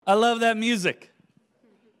I love that music.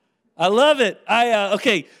 I love it.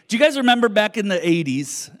 Okay, do you guys remember back in the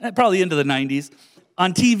 80s, probably into the 90s,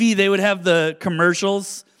 on TV they would have the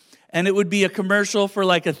commercials, and it would be a commercial for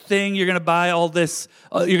like a thing. You're going to buy all this,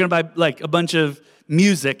 you're going to buy like a bunch of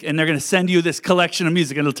music, and they're going to send you this collection of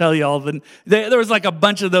music, and it'll tell you all of them. There was like a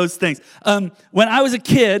bunch of those things. When I was a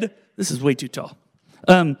kid, this is way too tall.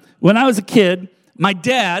 When I was a kid, my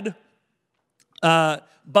dad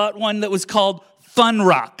bought one that was called Fun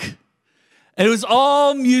Rock. And it was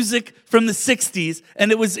all music from the 60s,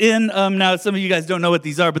 and it was in, now some of you guys don't know what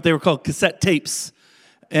these are, but they were called cassette tapes.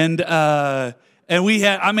 And we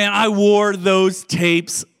had, I wore those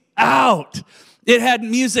tapes out. It had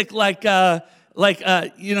music like the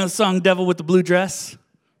song Devil with the Blue Dress?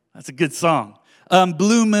 That's a good song.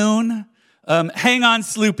 Blue Moon, Hang On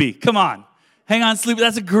Sloopy, come on. Hang On Sloopy,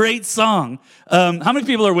 that's a great song. How many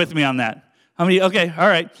people are with me on that? How many? Okay, all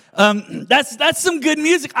right. That's some good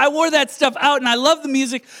music. I wore that stuff out, and I love the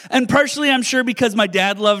music, and partially, I'm sure, because my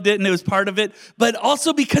dad loved it, and it was part of it, but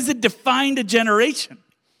also because it defined a generation.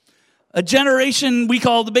 A generation we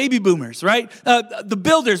call the baby boomers, right? The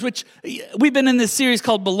builders, which we've been in this series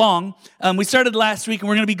called Belong. We started last week, and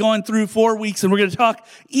we're going to be going through 4 weeks, and we're going to talk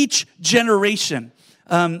each generation.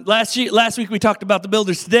 Last week we talked about the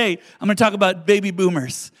builders. Today, I'm going to talk about baby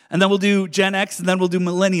boomers. And then we'll do Gen X, and then we'll do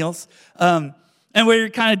millennials. And we're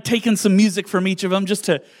kind of taking some music from each of them just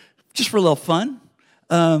for a little fun.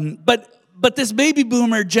 But this baby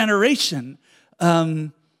boomer generation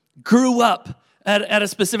grew up at a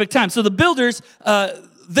specific time. So the builders,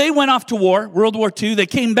 they went off to war, World War II. They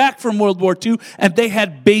came back from World War II, and they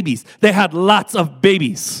had babies. They had lots of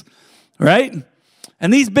babies, right?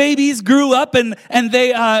 And these babies grew up, and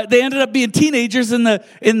they ended up being teenagers in the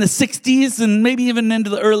 60s and maybe even into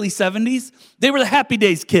the early 70s. They were the Happy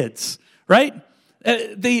Days kids, right?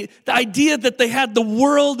 The idea that they had the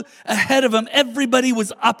world ahead of them, everybody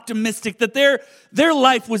was optimistic that their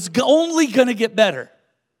life was only going to get better.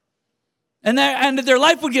 And that their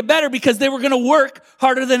life would get better because they were going to work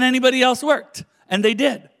harder than anybody else worked. And they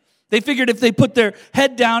did. They figured if they put their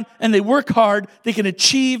head down and they work hard, they can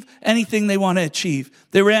achieve anything they want to achieve.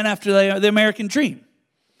 They ran after the American dream.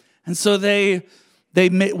 And so they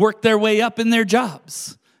worked their way up in their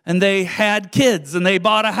jobs. And they had kids, and they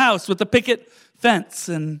bought a house with a picket fence.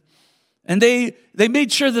 And they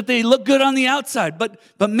made sure that they looked good on the outside. But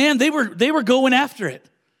man, they were going after it.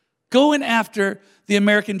 Going after the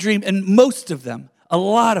American dream. And most of them, a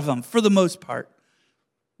lot of them, for the most part,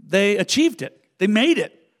 they achieved it. They made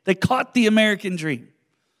it. They caught the American dream.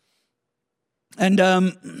 And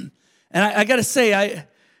I got to say,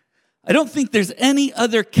 I don't think there's any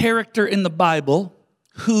other character in the Bible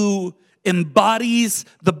who embodies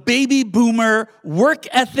the baby boomer work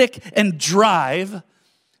ethic and drive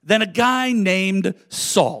than a guy named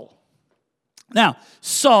Saul. Now,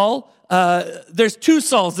 Saul, there's 2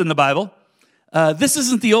 Sauls in the Bible. This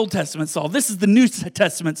isn't the Old Testament Saul. This is the New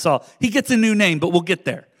Testament Saul. He gets a new name, but we'll get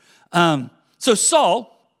there. So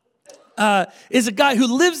Saul is a guy who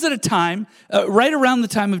lives at a time, right around the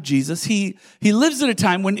time of Jesus. He lives at a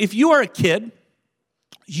time when if you are a kid,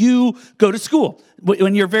 you go to school.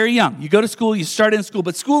 When you're very young, you go to school, you start in school.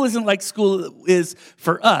 But school isn't like school is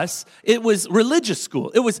for us. It was religious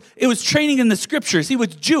school. It was training in the scriptures. He was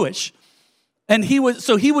Jewish. And he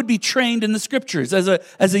would be trained in the scriptures as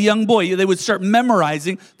a young boy. They would start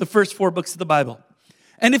memorizing the first 4 books of the Bible.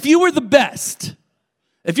 And if you were the best,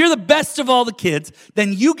 if you're the best of all the kids,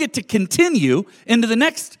 then you get to continue into the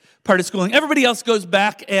next part of schooling. Everybody else goes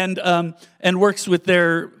back and works in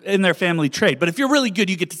their family trade. But if you're really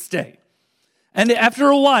good, you get to stay. And after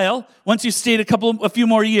a while, once you stayed a few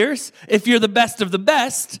more years, if you're the best of the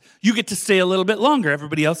best, you get to stay a little bit longer.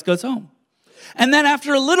 Everybody else goes home. And then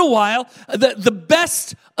after a little while, the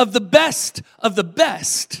best of the best of the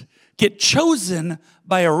best get chosen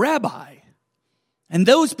by a rabbi. And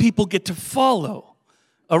those people get to follow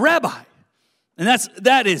a rabbi. And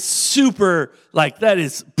that is super, that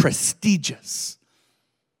is prestigious.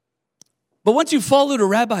 But once you've followed a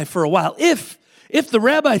rabbi for a while, if the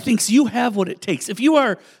rabbi thinks you have what it takes, if you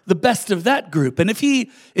are the best of that group, and if he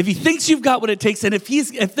thinks you've got what it takes, and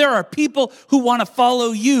if there are people who want to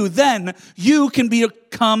follow you, then you can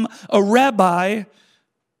become a rabbi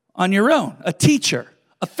on your own, a teacher,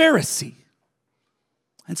 a Pharisee.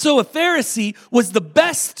 And so a Pharisee was the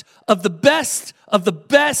best of the best of the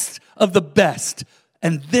best of the best.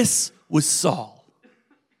 And this was Saul.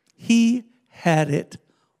 He had it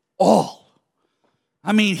all.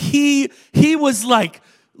 I mean, he was like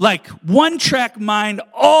one-track mind,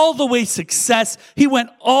 all the way success. He went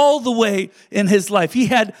all the way in his life. He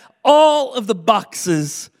had all of the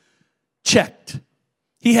boxes checked.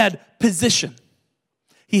 He had position.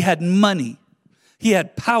 He had money. He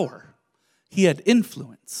had power. He had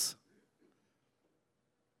influence.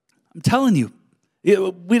 I'm telling you,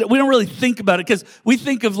 we don't really think about it because we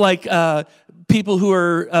think of like people who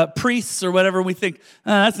are priests or whatever. We think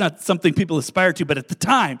that's not something people aspire to. But at the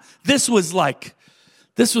time, this was like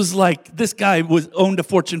this guy owned a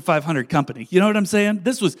Fortune 500 company. You know what I'm saying?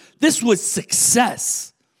 This was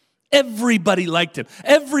success. Everybody liked him.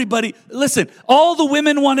 Listen, all the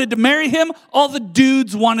women wanted to marry him. All the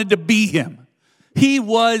dudes wanted to be him. He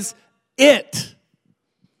was it.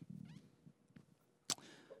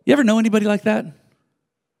 You ever know anybody like that?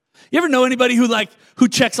 You ever know anybody who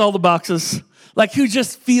checks all the boxes? Like who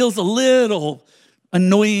just feels a little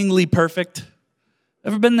annoyingly perfect?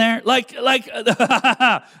 Ever been there? Like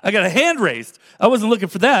I got a hand raised. I wasn't looking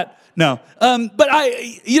for that. No. But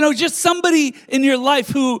just somebody in your life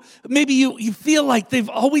who maybe you feel like they're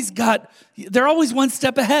always one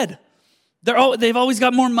step ahead. They've always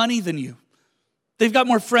got more money than you. They've got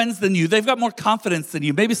more friends than you. They've got more confidence than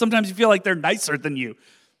you. Maybe sometimes you feel like they're nicer than you.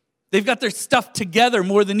 They've got their stuff together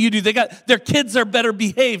more than you do. Their kids are better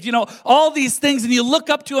behaved. All these things, and you look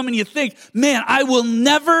up to them and you think, man, I will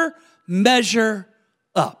never measure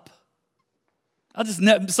up.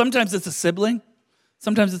 Sometimes it's a sibling.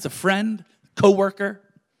 Sometimes it's a friend, coworker.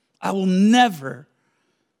 I will never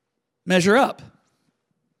measure up.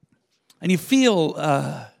 And you feel,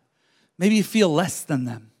 maybe you feel less than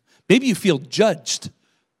them. Maybe you feel judged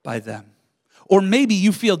by them. Or maybe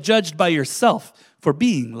you feel judged by yourself for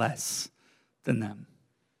being less than them.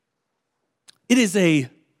 It's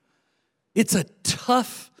a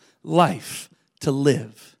tough life to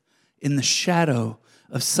live in the shadow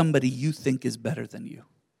of somebody you think is better than you.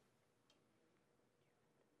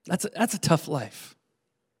 That's a tough life.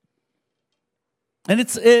 And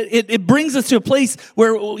it brings us to a place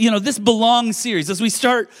where, this Belong series, as we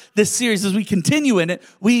start this series, as we continue in it,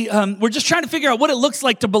 we're just trying to figure out what it looks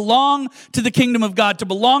like to belong to the kingdom of God, to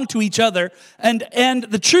belong to each other. And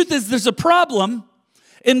the truth is there's a problem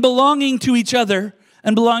in belonging to each other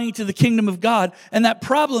and belonging to the kingdom of God. And that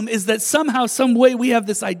problem is that somehow, some way, we have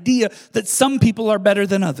this idea that some people are better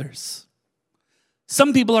than others.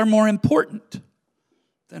 Some people are more important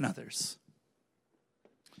than others.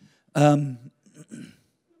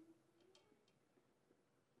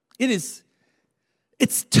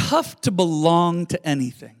 It's tough to belong to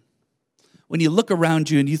anything when you look around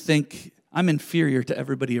you and you think, I'm inferior to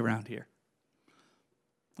everybody around here.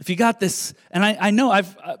 If you got this, and I know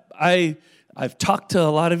I've talked to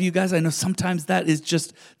a lot of you guys. I know sometimes that is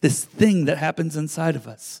just this thing that happens inside of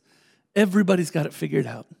us. Everybody's got it figured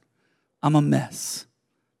out. I'm a mess.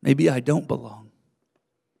 Maybe I don't belong.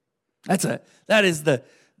 That is the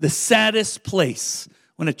saddest place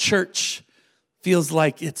when a church feels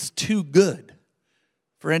like it's too good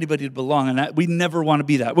for anybody to belong, and we never want to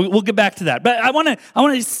be that. We'll get back to that. But I want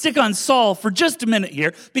to stick on Saul for just a minute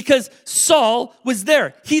here, because Saul was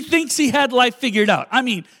there. He thinks he had life figured out. I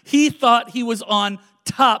mean, he thought he was on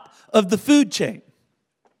top of the food chain.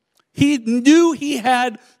 He knew he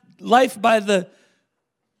had life by the...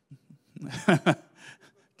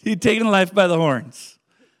 He'd taken life by the horns.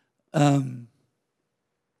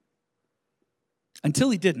 Until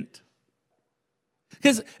he didn't.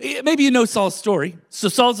 Because maybe you know Saul's story. So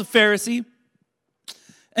Saul's a Pharisee.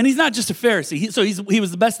 And he's not just a Pharisee. He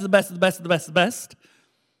was the best of the best of the best of the best of the best.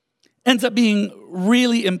 Ends up being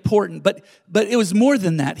really important. But it was more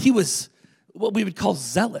than that. He was what we would call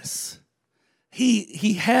zealous.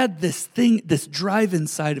 He had this thing, this drive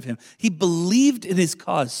inside of him. He believed in his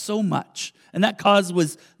cause so much. And that cause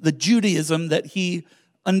was the Judaism that he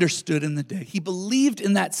understood in the day. He believed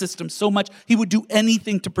in that system so much, he would do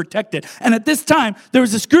anything to protect it. And at this time, there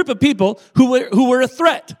was this group of people who were a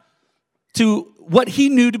threat to what he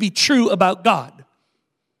knew to be true about God.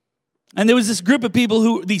 And there was this group of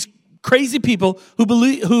people these crazy people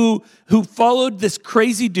who followed this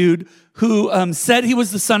crazy dude who said he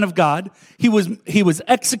was the Son of God. He was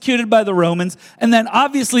executed by the Romans, and then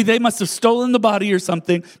obviously they must have stolen the body or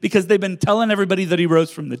something, because they've been telling everybody that he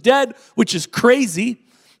rose from the dead, which is crazy.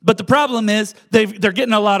 But the problem is they're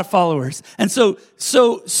getting a lot of followers. And so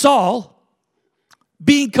Saul,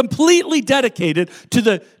 being completely dedicated to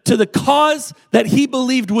the cause that he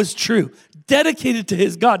believed was true, dedicated to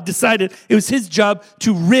his God, decided it was his job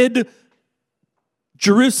to rid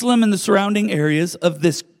Jerusalem and the surrounding areas of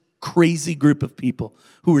this crazy group of people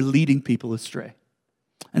who were leading people astray.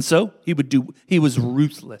 And so he was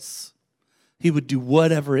ruthless. He would do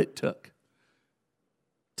whatever it took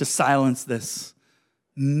to silence this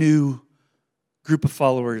new group of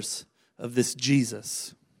followers of this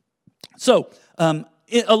Jesus. So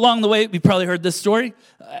along the way, we probably heard this story.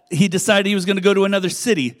 He decided he was going to go to another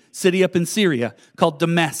city up in Syria called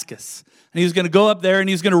Damascus. And he was going to go up there and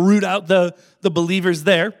he was going to root out the believers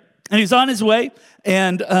there. And he was on his way,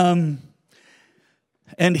 and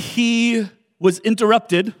he was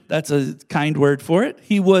interrupted. That's a kind word for it.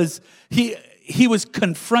 He was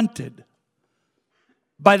confronted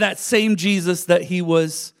by that same Jesus that he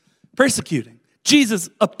was persecuting. Jesus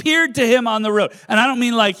appeared to him on the road. And I don't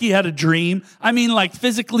mean like he had a dream. I mean like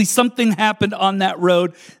physically something happened on that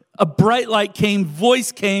road. A bright light came,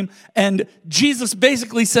 voice came, and Jesus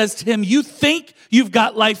basically says to him, you think you've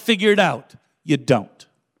got life figured out. You don't.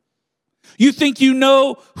 You think you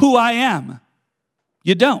know who I am.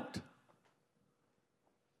 You don't.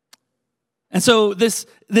 And so this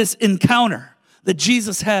encounter that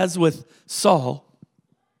Jesus has with Saul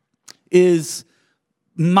is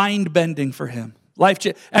mind-bending for him.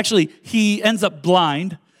 Actually, he ends up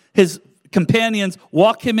blind. His companions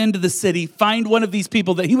walk him into the city, find one of these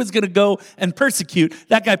people that he was going to go and persecute.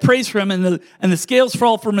 That guy prays for him, and the scales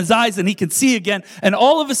fall from his eyes, and he can see again. And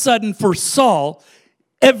all of a sudden, for Saul,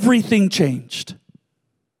 everything changed.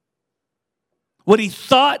 What he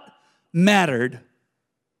thought mattered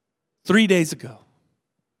 3 days ago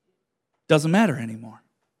doesn't matter anymore.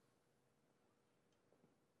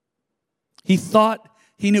 He thought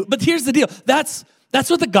he knew. But here's the deal. That's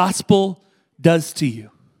what the gospel does to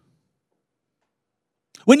you.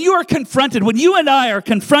 When you are confronted, when you and I are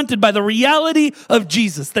confronted by the reality of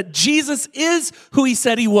Jesus, that Jesus is who he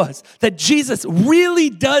said he was, that Jesus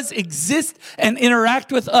really does exist and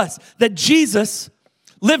interact with us, that Jesus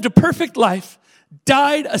lived a perfect life,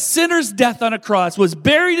 died a sinner's death on a cross, was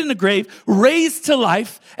buried in the grave, raised to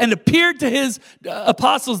life, and appeared to his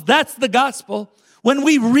apostles. That's the gospel. When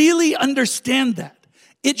we really understand that,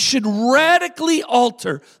 it should radically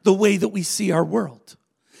alter the way that we see our world.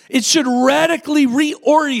 It should radically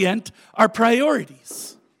reorient our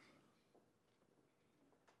priorities.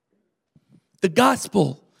 The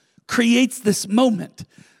gospel creates this moment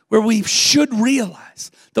where we should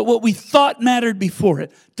realize that what we thought mattered before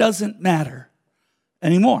it doesn't matter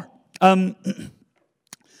anymore. When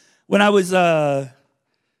I was a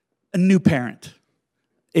new parent,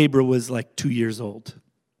 Abra was like 2 years old.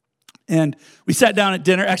 And we sat down at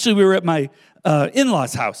dinner. Actually, we were at my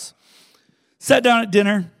in-laws' house. Sat down at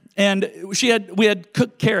dinner, and we had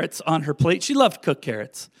cooked carrots on her plate. She loved cooked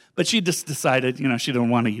carrots, but she just decided, she didn't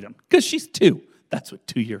want to eat them because she's 2. That's what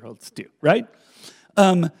 2-year-olds do, right?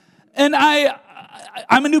 And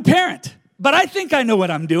I'm a new parent, but I think I know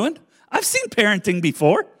what I'm doing. I've seen parenting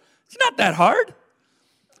before. It's not that hard.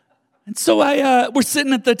 And so we're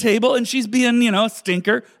sitting at the table, and she's being, a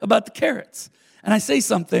stinker about the carrots. And I say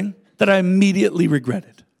something that I immediately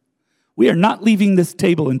regretted. We are not leaving this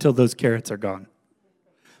table until those carrots are gone.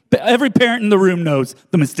 But every parent in the room knows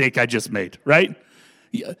the mistake I just made, right?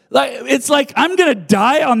 It's like, I'm going to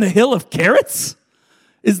die on the hill of carrots?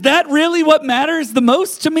 Is that really what matters the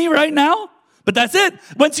most to me right now? But that's it.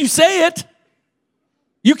 Once you say it,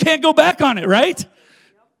 you can't go back on it, right?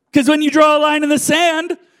 Because when you draw a line in the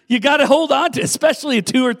sand, you got to hold on to it, especially a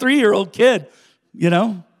 2 or 3-year-old kid,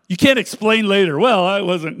 You can't explain later, well, I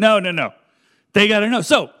wasn't. No. They got to know.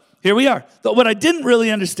 So here we are. But what I didn't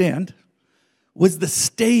really understand was the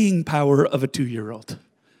staying power of a 2-year-old.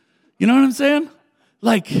 You know what I'm saying?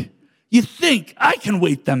 Like, you think, I can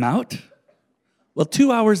wait them out. Well,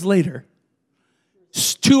 2 hours later,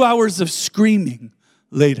 2 hours of screaming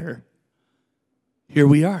later, here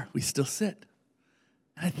we are. We still sit.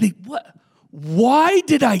 And I think, why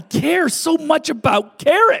did I care so much about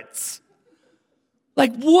carrots?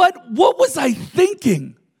 Like, what was I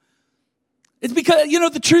thinking? It's because,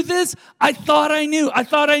 the truth is, I thought I knew. I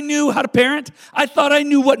thought I knew how to parent. I thought I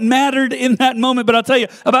knew what mattered in that moment. But I'll tell you,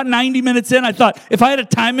 about 90 minutes in, I thought, if I had a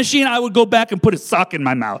time machine, I would go back and put a sock in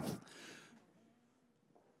my mouth.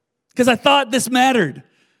 Because I thought this mattered.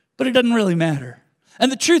 But it doesn't really matter.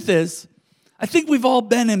 And the truth is, I think we've all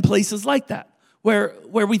been in places like that, where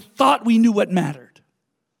we thought we knew what mattered.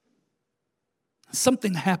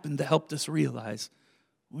 Something happened that helped us realize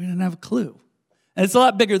we didn't have a clue. And it's a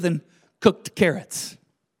lot bigger than cooked carrots.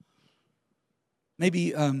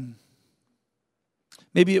 Maybe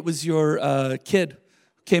it was your kid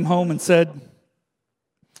who came home and said,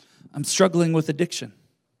 I'm struggling with addiction.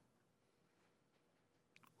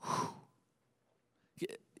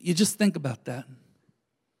 You just think about that.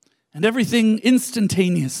 And everything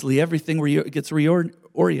instantaneously, everything gets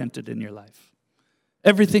reoriented in your life.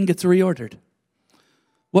 Everything gets reordered.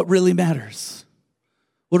 What really matters?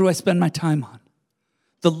 What do I spend my time on?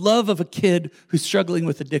 The love of a kid who's struggling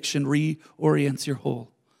with addiction reorients your whole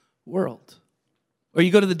world. Or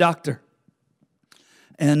you go to the doctor,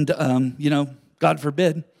 And, God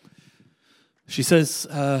forbid, she says,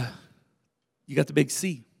 you got the big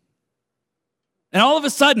C. And all of a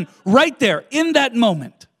sudden, right there, in that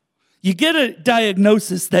moment, you get a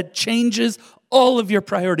diagnosis that changes all of your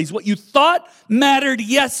priorities. What you thought mattered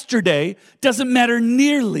yesterday doesn't matter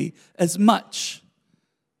nearly as much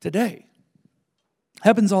today.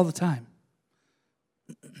 Happens all the time.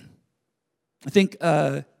 I think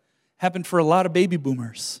happened for a lot of baby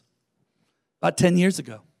boomers about 10 years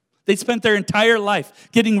ago. They spent their entire life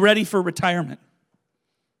getting ready for retirement.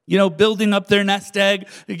 Building up their nest egg,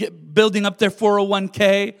 building up their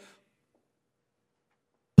 401k,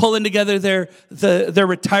 pulling together their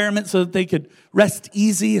retirement so that they could rest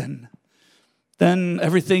easy. And then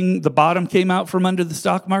the bottom came out from under the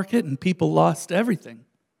stock market and people lost everything.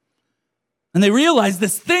 And they realized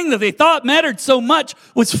this thing that they thought mattered so much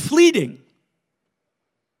was fleeting.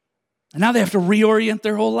 And now they have to reorient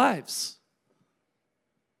their whole lives.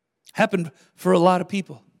 Happened for a lot of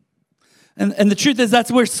people. And the truth is, that's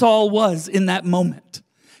where Saul was in that moment.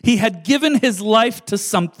 He had given his life to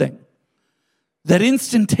something that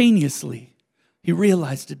instantaneously he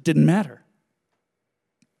realized it didn't matter.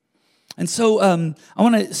 And so I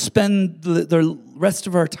want to spend the rest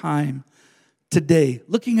of our time today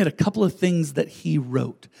looking at a couple of things that he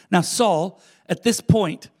wrote. Now, Saul, at this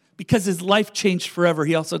point, because his life changed forever,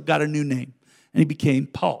 he also got a new name, and he became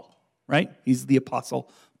Paul, right? He's the Apostle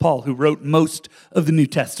Paul, who wrote most of the New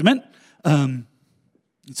Testament.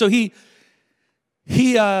 So he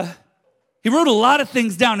wrote a lot of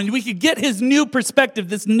things down, and we could get his new perspective,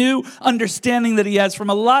 this new understanding that he has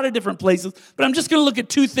from a lot of different places. But I'm just going to look at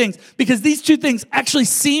two things, because these two things actually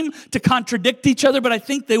seem to contradict each other, but I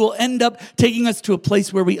think they will end up taking us to a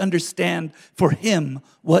place where we understand for him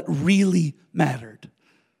what really mattered.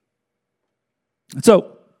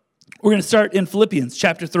 So we're going to start in Philippians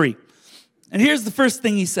chapter 3. And here's the first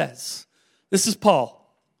thing he says. This is Paul.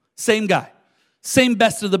 Same guy. Same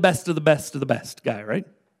best of the best of the best of the best guy, right?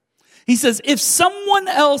 He says, if someone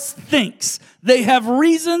else thinks they have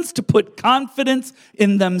reasons to put confidence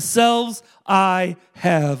in themselves, I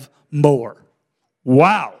have more.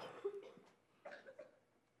 Wow.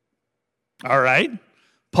 All right.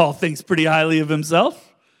 Paul thinks pretty highly of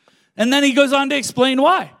himself. And then he goes on to explain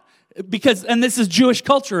why. And this is Jewish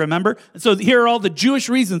culture, remember? So here are all the Jewish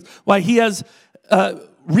reasons why he has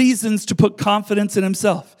reasons to put confidence in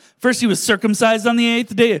himself. First, he was circumcised on the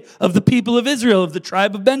 8th day of the people of Israel, of the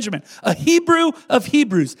tribe of Benjamin, a Hebrew of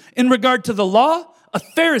Hebrews. In regard to the law, a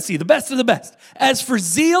Pharisee, the best of the best. As for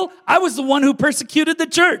zeal, I was the one who persecuted the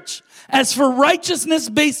church. As for righteousness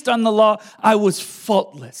based on the law, I was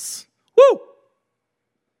faultless. Woo!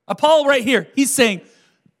 Paul right here, he's saying,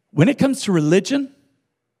 when it comes to religion,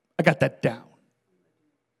 I got that down.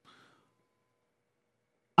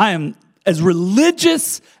 I am as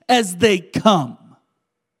religious as they come.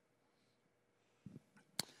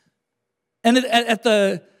 And at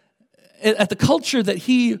the culture that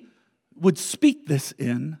he would speak this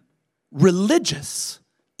in, religious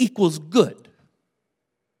equals good.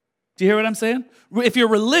 Do you hear what I'm saying? If you're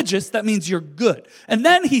religious, that means you're good. And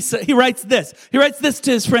then he writes this. He writes this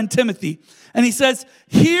to his friend Timothy. And he says,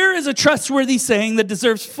 here is a trustworthy saying that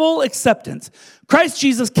deserves full acceptance. Christ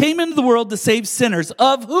Jesus came into the world to save sinners,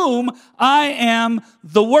 of whom I am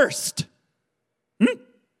the worst.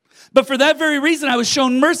 But for that very reason, I was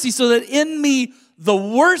shown mercy so that in me, the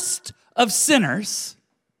worst of sinners,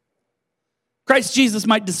 Christ Jesus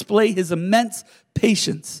might display his immense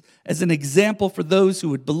patience as an example for those who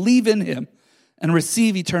would believe in him and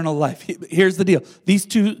receive eternal life. Here's the deal. These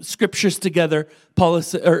two scriptures together, Paul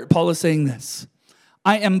is saying this.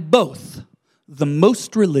 I am both the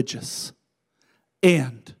most religious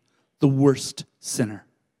and the worst sinner.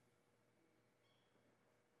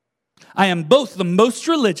 I am both the most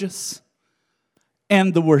religious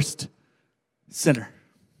and the worst sinner.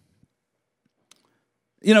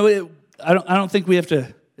 I don't think we have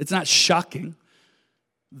to, it's not shocking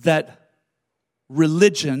that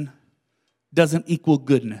religion doesn't equal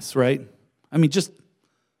goodness, right? I mean,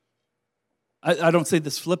 I don't say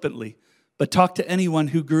this flippantly, but talk to anyone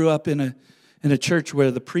who grew up in a church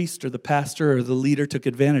where the priest or the pastor or the leader took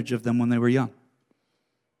advantage of them when they were young.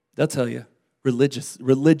 They'll tell you,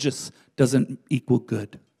 religious doesn't equal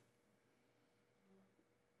good.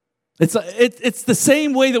 It's the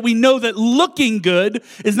same way that we know that looking good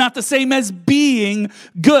is not the same as being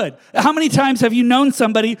good. How many times have you known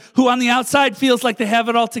somebody who on the outside feels like they have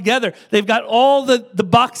it all together? They've got all the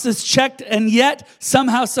boxes checked, and yet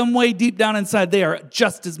somehow, some way deep down inside, they are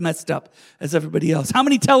just as messed up as everybody else. How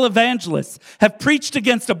many televangelists have preached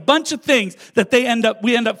against a bunch of things that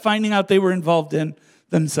we end up finding out they were involved in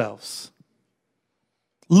themselves?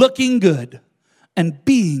 Looking good and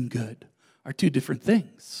being good are two different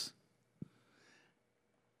things.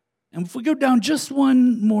 And if we go down just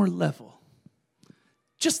one more level,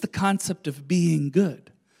 just the concept of being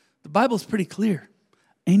good, the Bible's pretty clear.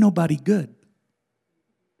 Ain't nobody good.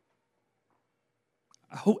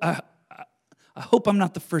 I hope I'm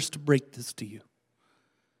not the first to break this to you,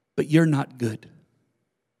 but you're not good.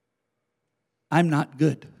 I'm not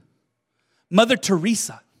good. Mother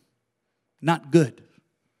Teresa, not good.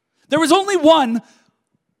 There was only one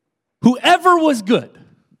who ever was good,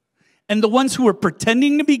 and the ones who were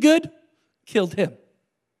pretending to be good killed him.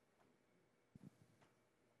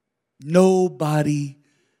 Nobody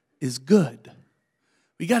is good.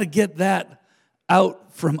 We got to get that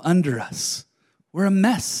out from under us. We're a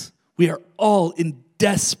mess. We are all in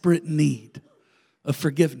desperate need of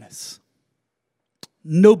forgiveness.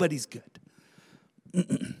 Nobody's good.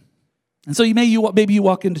 And so maybe you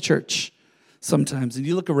walk into church sometimes and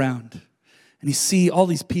you look around and you see all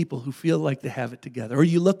these people who feel like they have it together. Or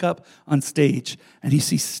you look up on stage and you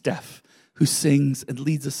see Steph, who sings and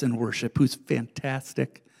leads us in worship, who's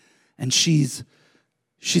fantastic. And she's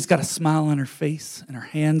got a smile on her face and her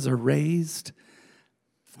hands are raised.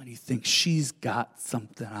 And you think, she's got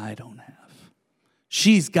something I don't have.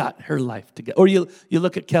 She's got her life together. Or you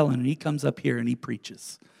look at Kellen and he comes up here and he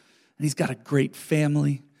preaches. And he's got a great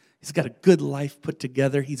family. He's got a good life put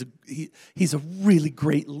together. He's a really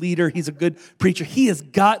great leader. He's a good preacher. He has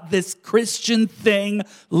got this Christian thing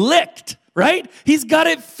licked, right? He's got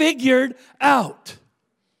it figured out.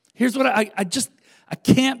 Here's what I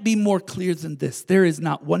can't be more clear than this. There is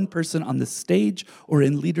not one person on the stage or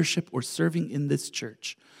in leadership or serving in this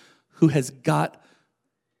church who has got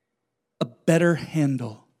a better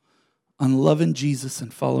handle on loving Jesus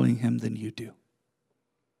and following him than you do.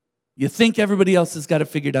 You think everybody else has got it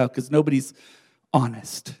figured out because nobody's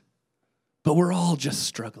honest. But we're all just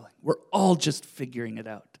struggling. We're all just figuring it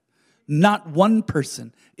out. Not one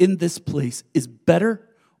person in this place is better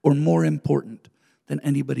or more important than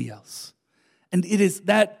anybody else. And it is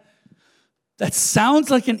that sounds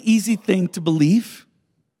like an easy thing to believe,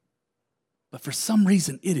 but for some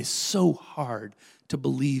reason it is so hard to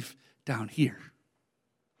believe down here.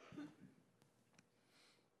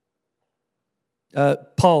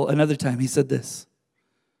 Paul, another time, he said this.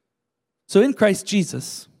 So in Christ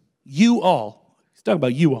Jesus, you all, he's talking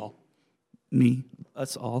about you all, me,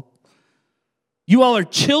 us all. You all are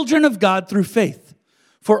children of God through faith.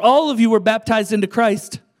 For all of you were baptized into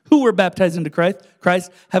Christ, who were baptized into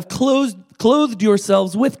Christ, have clothed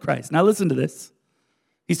yourselves with Christ. Now listen to this.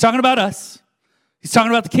 He's talking about us. He's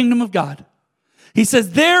talking about the kingdom of God. He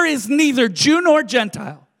says, there is neither Jew nor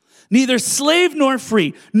Gentile, neither slave nor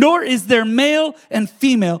free, nor is there male and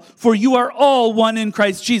female, for you are all one in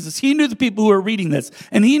Christ Jesus. He knew the people who were reading this,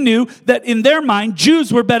 and he knew that in their mind,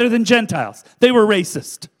 Jews were better than Gentiles. They were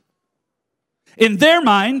racist. In their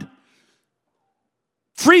mind,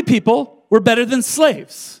 free people were better than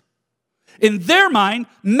slaves. In their mind,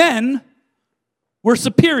 men were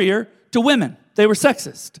superior to women. They were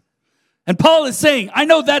sexist. And Paul is saying, I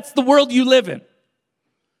know that's the world you live in.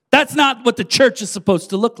 That's not what the church is supposed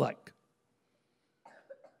to look like.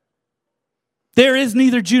 There is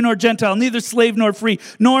neither Jew nor Gentile, neither slave nor free,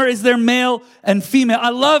 nor is there male and female. I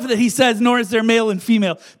love that he says, nor is there male and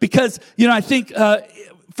female, because, I think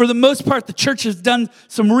for the most part, the church has done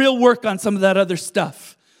some real work on some of that other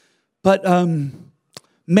stuff. But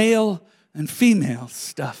male and female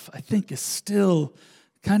stuff, I think, is still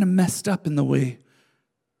kind of messed up in the way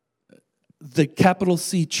the capital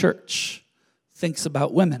C church thinks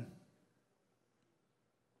about women.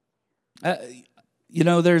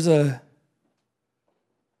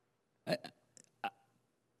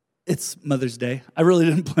 It's Mother's Day. I really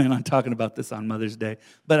didn't plan on talking about this on Mother's Day,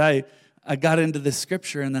 but I got into this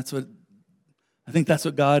scripture, and that's what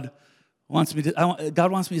God wants me to.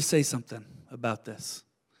 God wants me to say something about this,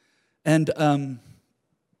 and I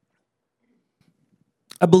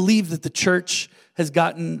believe that the church has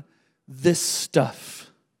gotten this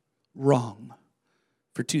stuff wrong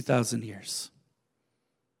for 2,000 years.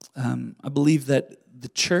 I believe that the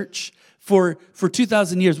church, for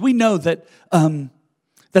 2,000 years, we know that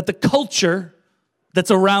that the culture that's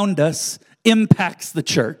around us impacts the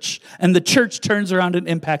church, and the church turns around and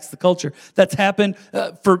impacts the culture. That's happened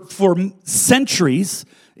for centuries.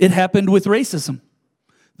 It happened with racism.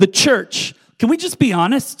 The church, can we just be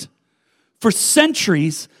honest? For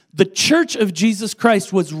centuries, the church of Jesus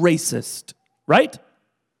Christ was racist, right?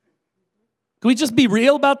 Can we just be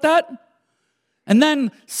real about that? And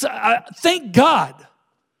then, thank God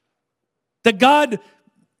that God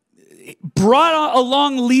brought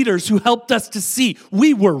along leaders who helped us to see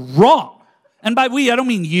we were wrong. And by we, I don't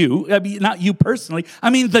mean you. I mean, not you personally. I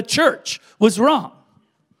mean the church was wrong.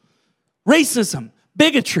 Racism,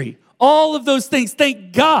 bigotry, all of those things.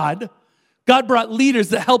 Thank God, God brought leaders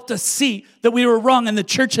that helped us see that we were wrong, and the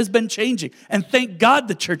church has been changing. And thank God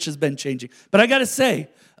the church has been changing. But I got to say,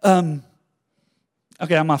 okay,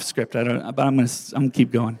 I'm off script. But I'm gonna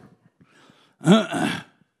keep going. I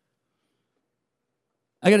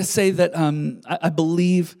got to say that I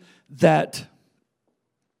believe that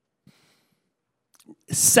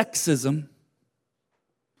sexism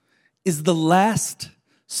is the last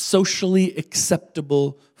socially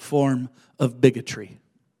acceptable form of bigotry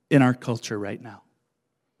in our culture right now.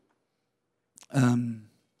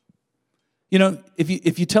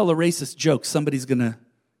 If you tell a racist joke,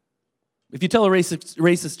 if you tell a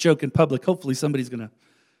racist joke in public, hopefully somebody's gonna,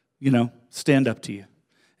 stand up to you.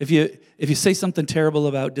 If you say something terrible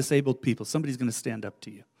about disabled people, somebody's gonna stand up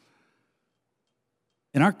to you.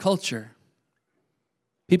 In our culture,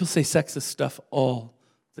 people say sexist stuff all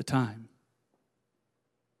the time.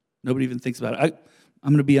 Nobody even thinks about it.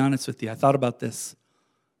 I'm going to be honest with you. I thought about this.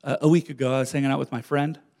 A week ago, I was hanging out with my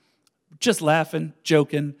friend, just laughing,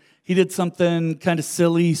 joking. He did something kind of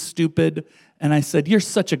silly, stupid, and I said, "You're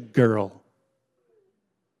such a girl."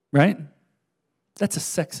 Right? That's a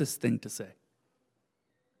sexist thing to say.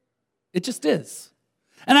 It just is.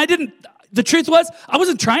 And the truth was, I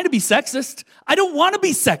wasn't trying to be sexist. I don't want to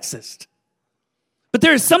be sexist. But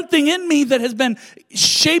there is something in me that has been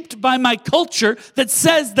shaped by my culture that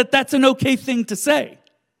says that that's an okay thing to say.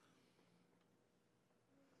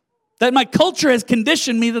 That my culture has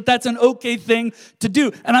conditioned me that that's an okay thing to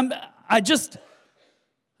do. And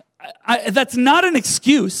that's not an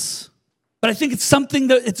excuse, but I think it's something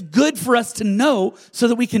that it's good for us to know so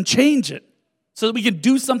that we can change it, so that we can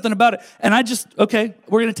do something about it. And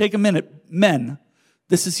we're going to take a minute. Men,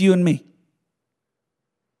 this is you and me.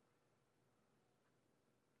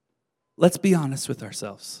 Let's be honest with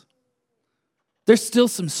ourselves. There's still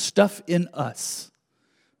some stuff in us.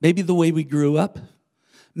 Maybe the way we grew up.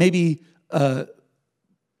 Maybe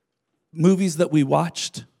movies that we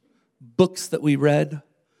watched. Books that we read.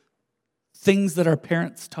 Things that our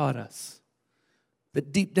parents taught us.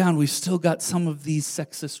 That deep down we've still got some of these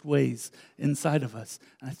sexist ways inside of us.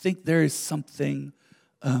 And I think there is something...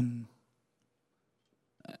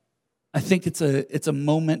 I think it's a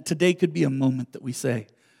moment. Today could be a moment that we say,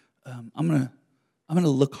 I'm gonna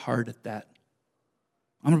look hard at that.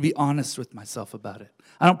 I'm gonna be honest with myself about it.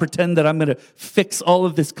 I don't pretend that I'm gonna fix all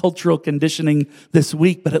of this cultural conditioning this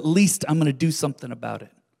week, but at least I'm gonna do something about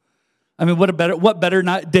it. I mean, what better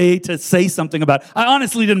day to say something about it? I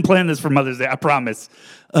honestly didn't plan this for Mother's Day, I promise.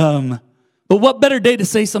 But what better day to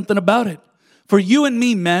say something about it? For you and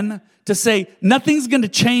me, men, to say nothing's gonna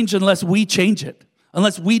change unless we change it,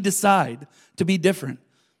 unless we decide to be different.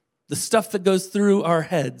 The stuff that goes through our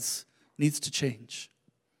heads needs to change.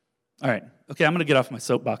 All right. Okay, I'm going to get off my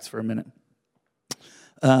soapbox for a minute.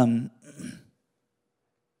 But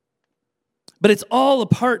it's all a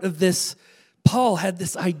part of this. Paul had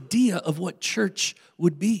this idea of what church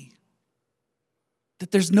would be.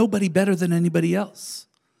 That there's nobody better than anybody else.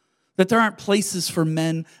 That there aren't places for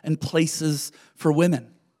men and places for women.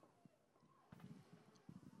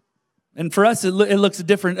 And for us, it looks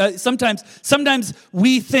different. Sometimes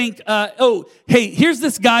we think, hey, here's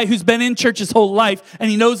this guy who's been in church his whole life,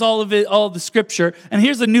 and he knows all of it, all of the scripture. And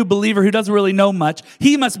here's a new believer who doesn't really know much.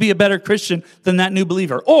 He must be a better Christian than that new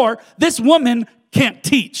believer. Or this woman can't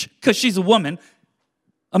teach because she's a woman.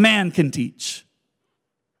 A man can teach.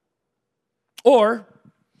 Or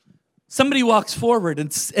somebody walks forward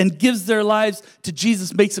and gives their lives to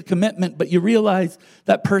Jesus, makes a commitment, but you realize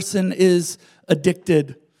that person is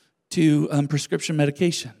addicted to prescription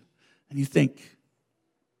medication. And you think,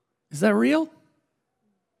 is that real?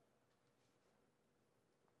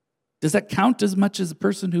 Does that count as much as a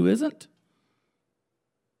person who isn't?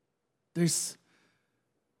 There's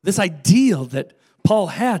this ideal that Paul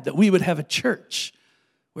had, that we would have a church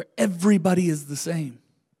where everybody is the same,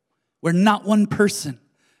 where not one person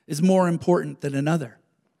is more important than another.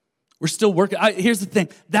 We're still working. Here's the thing.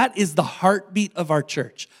 That is the heartbeat of our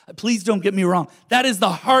church. Please don't get me wrong. That is the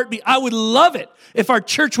heartbeat. I would love it if our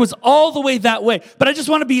church was all the way that way. But I just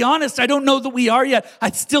want to be honest. I don't know that we are yet. I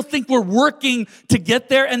still think we're working to get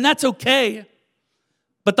there, and that's okay.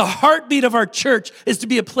 But the heartbeat of our church is to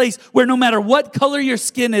be a place where no matter what color your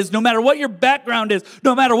skin is, no matter what your background is,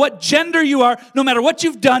 no matter what gender you are, no matter what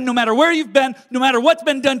you've done, no matter where you've been, no matter what's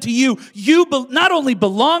been done to you, you not only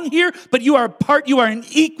belong here, but you are an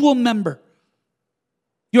equal member.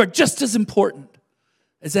 You are just as important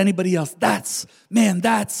as anybody else. That's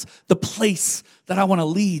the place that I want to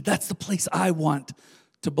lead. That's the place I want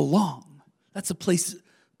to belong. That's the place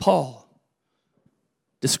Paul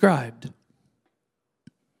described.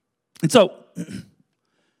 And so,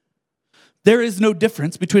 there is no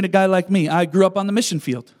difference between a guy like me. I grew up on the mission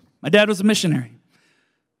field. My dad was a missionary.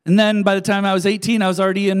 And then by the time I was 18, I was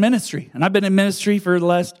already in ministry. And I've been in ministry for the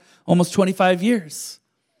last almost 25 years.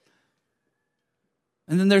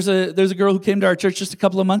 And then there's a girl who came to our church just a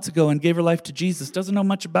couple of months ago and gave her life to Jesus. Doesn't know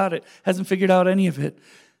much about it. Hasn't figured out any of it.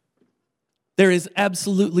 There is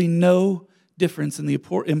absolutely no difference in the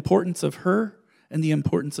importance of her and the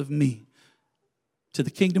importance of me to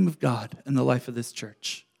the kingdom of God and the life of this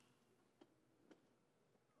church.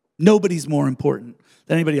 Nobody's more important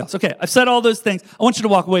than anybody else. Okay, I've said all those things. I want you to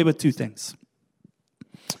walk away with two things.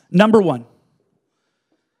 Number one,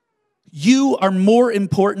 you are more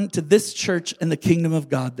important to this church and the kingdom of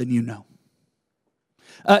God than you know.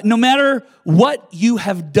 No matter what you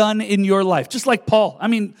have done in your life, just like Paul.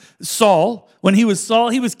 Saul, when he was Saul,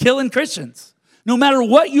 he was killing Christians. No matter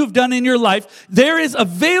what you've done in your life, there is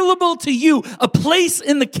available to you a place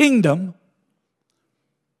in the kingdom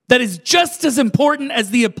that is just as important as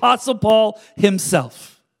the Apostle Paul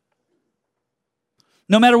himself.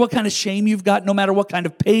 No matter what kind of shame you've got, no matter what kind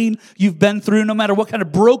of pain you've been through, no matter what kind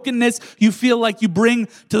of brokenness you feel like you bring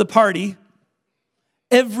to the party,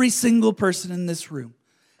 every single person in this room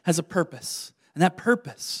has a purpose. And that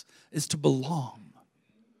purpose is to belong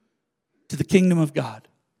to the kingdom of God,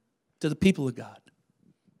 to the people of God.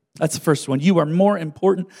 That's the first one. You are more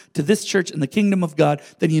important to this church and the kingdom of God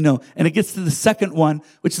than you know. And it gets to the second one,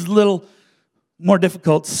 which is a little more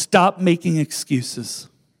difficult. Stop making excuses.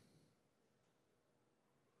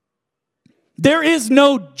 There is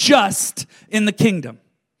no just in the kingdom.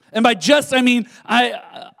 And by just, I mean,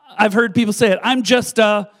 I've heard people say it. I'm just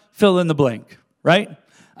fill in the blank, right?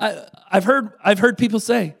 I've heard people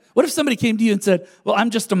say, what if somebody came to you and said, well, I'm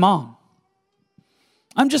just a mom.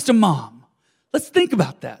 I'm just a mom. Let's think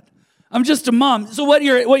about that. I'm just a mom. So what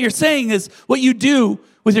you're saying is what you do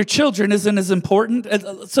with your children isn't as important.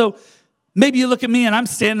 So maybe you look at me and I'm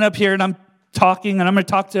standing up here and I'm talking and I'm going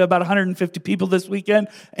to talk to about 150 people this weekend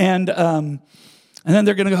and then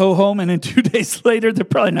they're going to go home and then 2 days later they're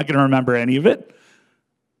probably not going to remember any of it.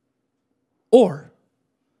 Or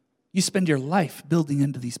you spend your life building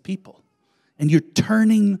into these people and you're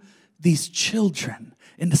turning these children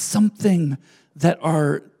into something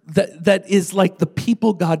that is like the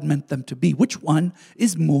people God meant them to be. Which one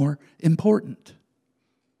is more important?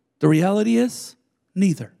 The reality is,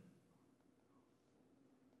 neither.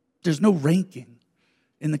 There's no ranking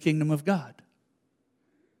in the kingdom of God.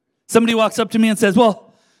 Somebody walks up to me and says,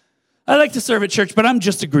 well, I like to serve at church, but I'm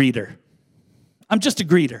just a greeter. I'm just a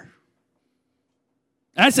greeter.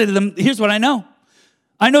 And I say to them, here's what I know.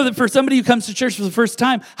 I know that for somebody who comes to church for the first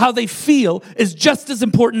time, how they feel is just as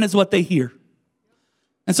important as what they hear.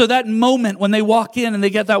 And so that moment when they walk in and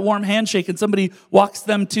they get that warm handshake and somebody walks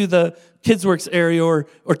them to the Kids Works area or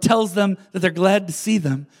tells them that they're glad to see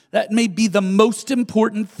them, that may be the most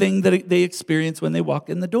important thing that they experience when they walk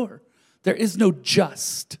in the door. There is no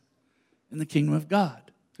just in the kingdom of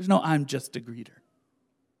God. There's no I'm just a greeter.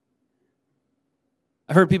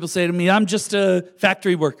 I've heard people say to me, I'm just a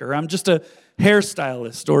factory worker. I'm just a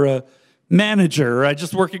hairstylist or a manager, or I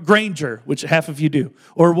just work at Grainger, which half of you do.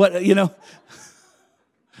 Or what,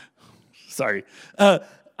 Sorry.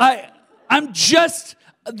 I'm just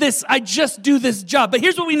this, I just do this job. But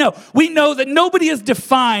here's what we know. We know that nobody is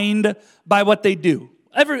defined by what they do.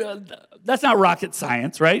 That's not rocket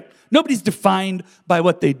science, right? Nobody's defined by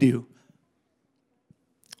what they do.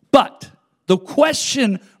 But the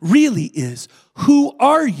question really is, who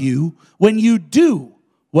are you when you do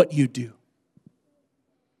what you do?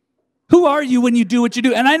 Who are you when you do what you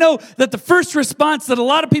do? And I know that the first response that a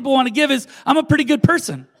lot of people want to give is, I'm a pretty good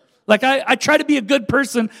person. Like I try to be a good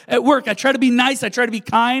person at work. I try to be nice. I try to be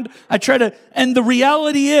kind. And the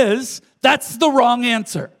reality is, that's the wrong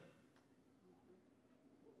answer.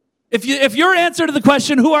 If your answer to the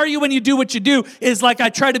question, who are you when you do what you do, is like, I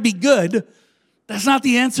try to be good, that's not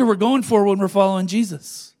the answer we're going for when we're following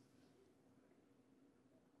Jesus.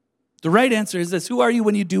 The right answer is this: who are you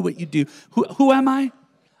when you do what you do? Who am I?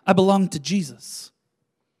 I belong to Jesus.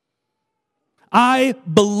 I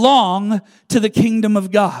belong to the kingdom of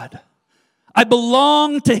God. I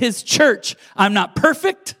belong to his church. I'm not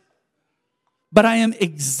perfect, but I am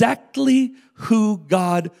exactly who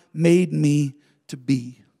God made me to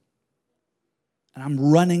be. And I'm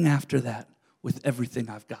running after that with everything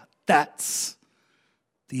I've got. That's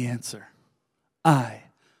the answer. I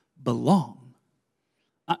belong.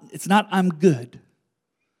 It's not I'm good.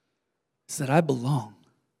 It's that I belong.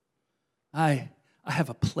 I have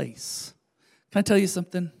a place. Can I tell you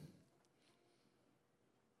something?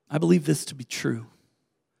 I believe this to be true.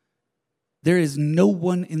 There is no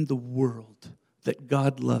one in the world that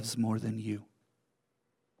God loves more than you.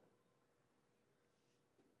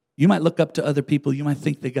 You might look up to other people. You might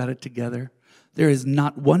think they got it together. There is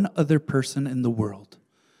not one other person in the world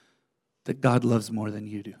that God loves more than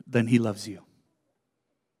you do, than he loves you.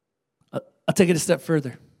 I'll take it a step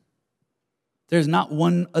further. There's not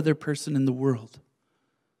one other person in the world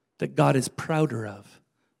that God is prouder of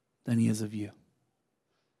than he is of you.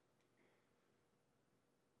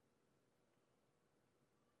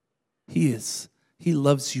 He is. He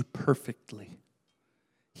loves you perfectly.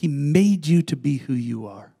 He made you to be who you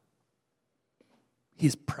are. He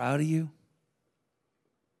is proud of you.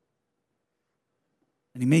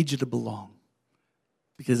 And he made you to belong.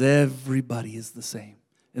 Because everybody is the same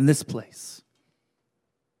in this place.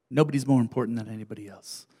 Nobody's more important than anybody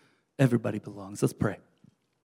else. Everybody belongs. Let's pray.